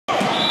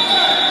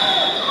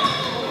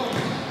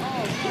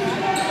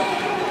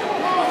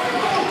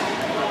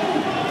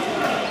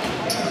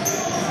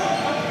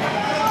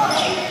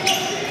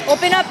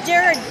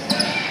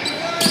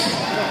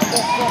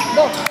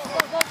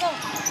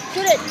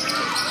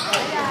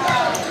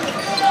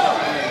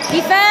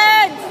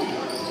Defense!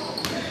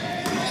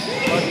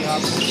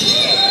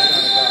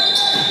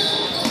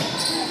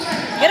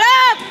 Get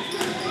up!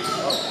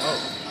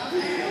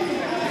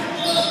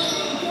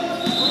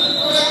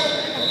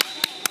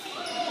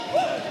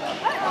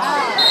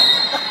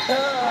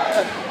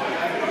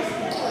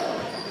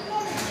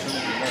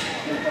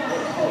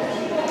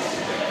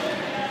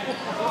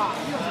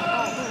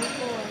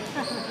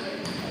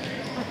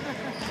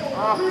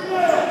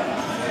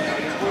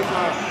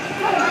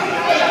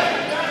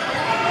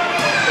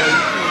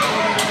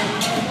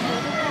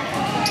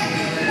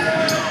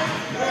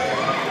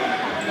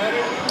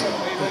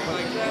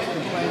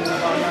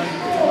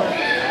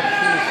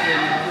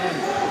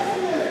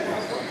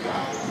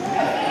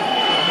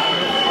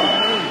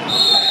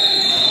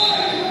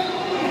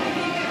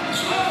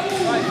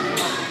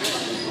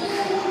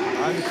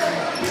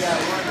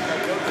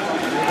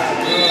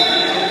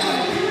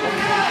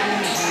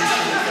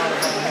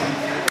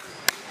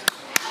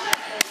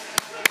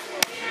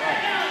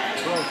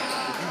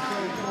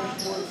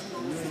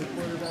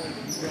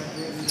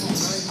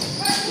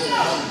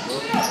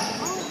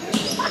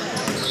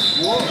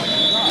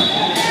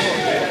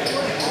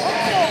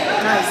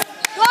 Nice.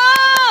 Go!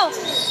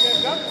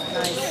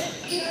 Nice.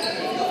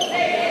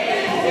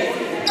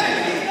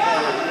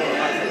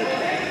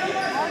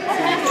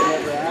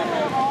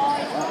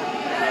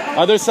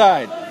 Other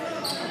side.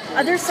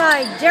 Other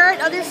side. Jared,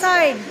 other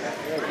side.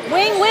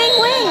 Wing, wing,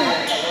 wing.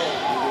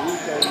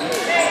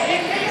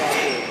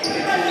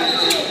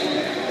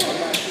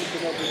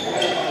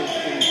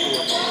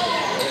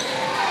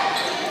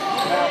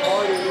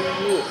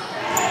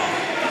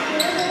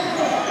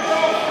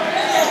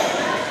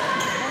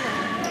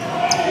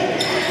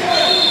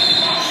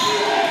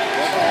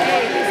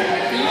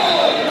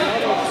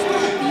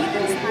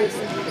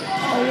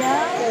 Oh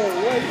yeah?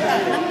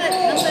 Number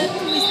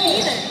 2 is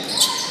Peter.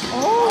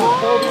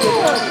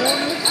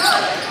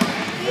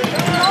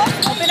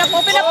 Open up,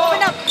 open up,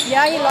 open up.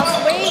 Yeah, he lost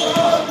weight.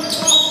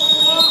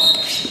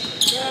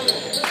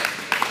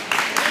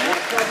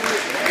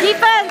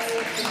 Defense!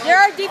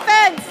 Jared,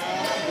 defense!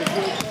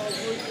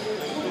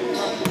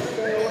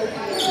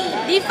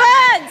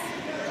 Defense!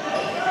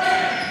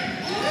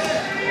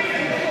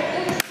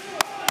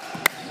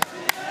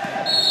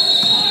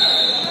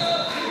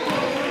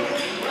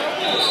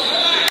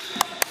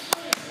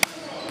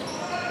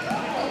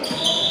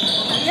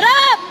 Get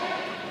up!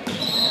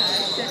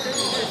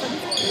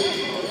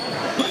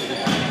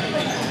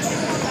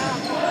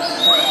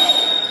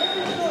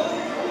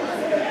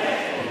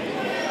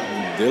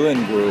 Dylan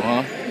grew,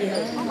 huh?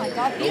 Yeah. Oh my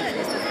God, Dylan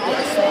is the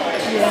highest.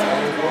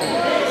 Yeah.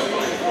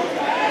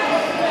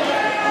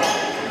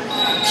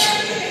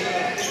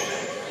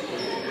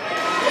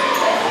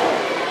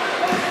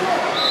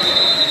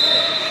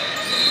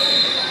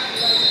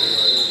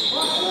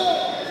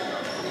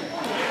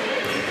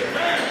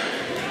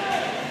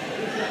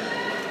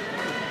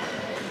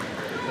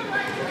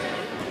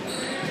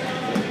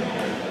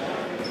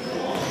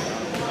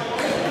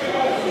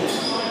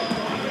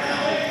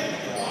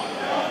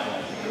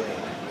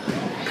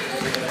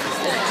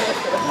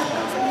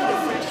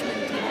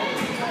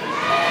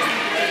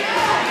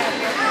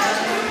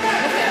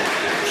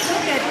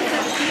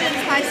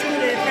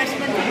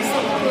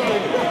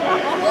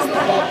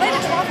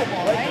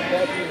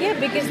 Yeah,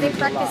 because they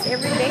practice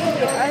every day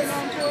with us.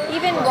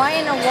 Even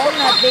Ryan and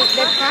Walnut, they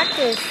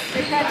practice.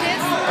 They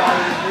practice?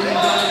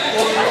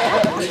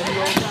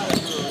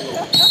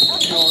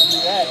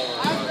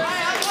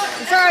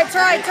 It's alright, it's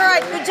alright, it's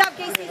alright. Good job,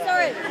 Casey, it's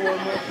alright.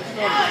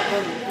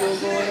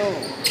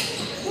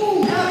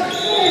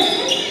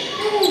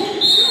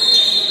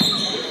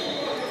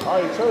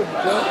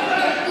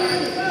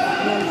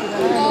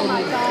 Oh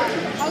my God.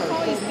 How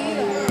tall is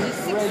Peter? He's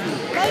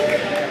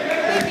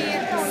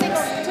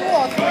 6'2"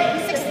 or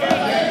 6'3".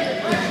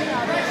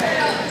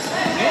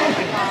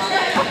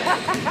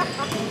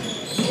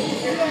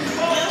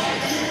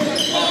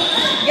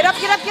 Get up,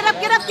 get up, get up,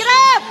 get up, get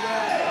up!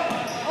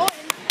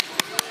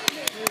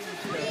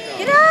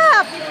 Get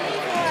up!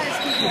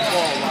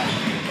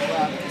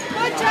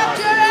 Good job,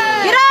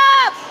 Jared! Get up!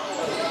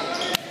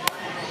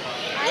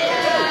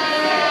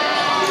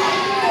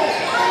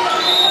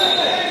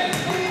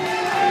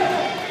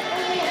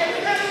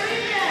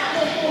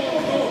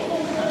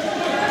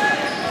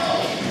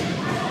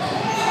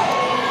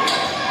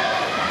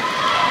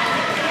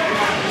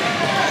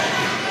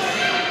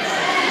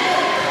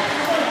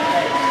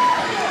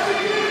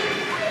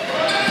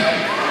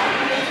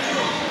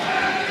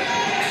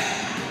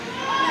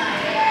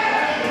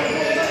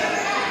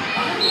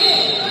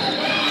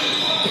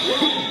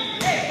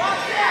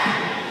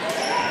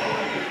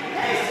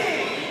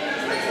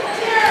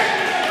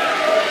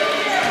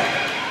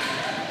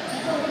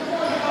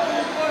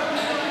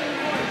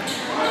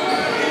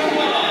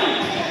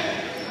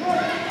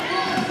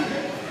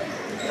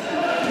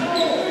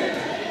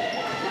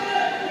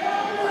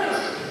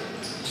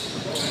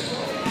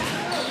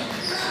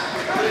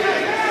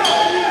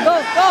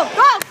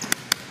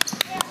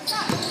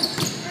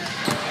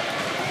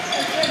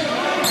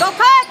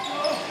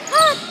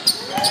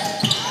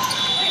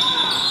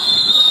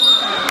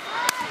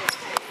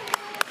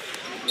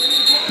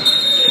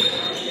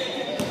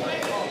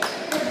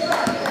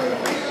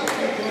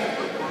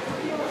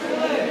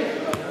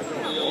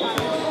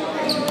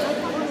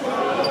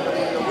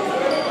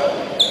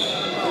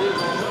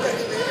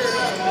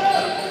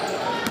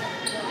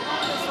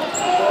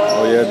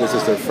 This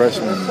is their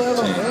freshman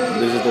team.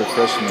 This is their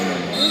freshman team.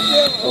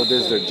 Oh,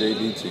 this is their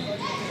JV team.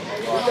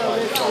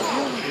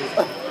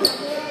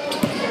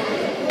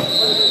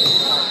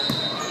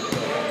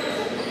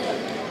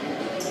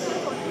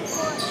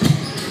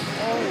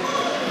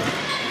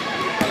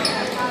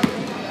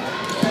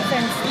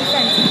 Defense.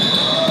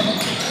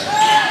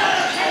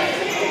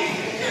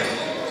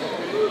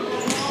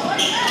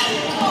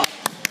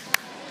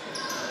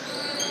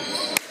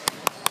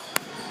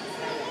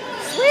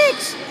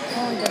 Switch!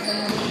 Oh, it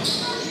doesn't.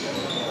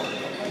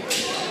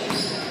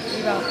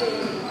 Rebound.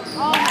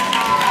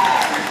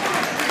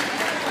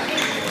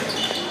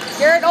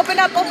 Jared, open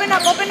up. Open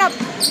up. Get up.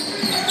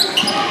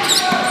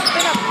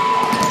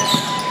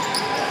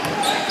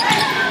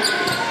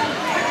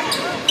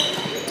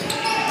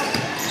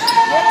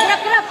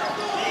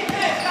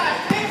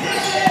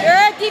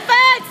 Jared,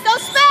 defense, no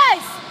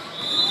space.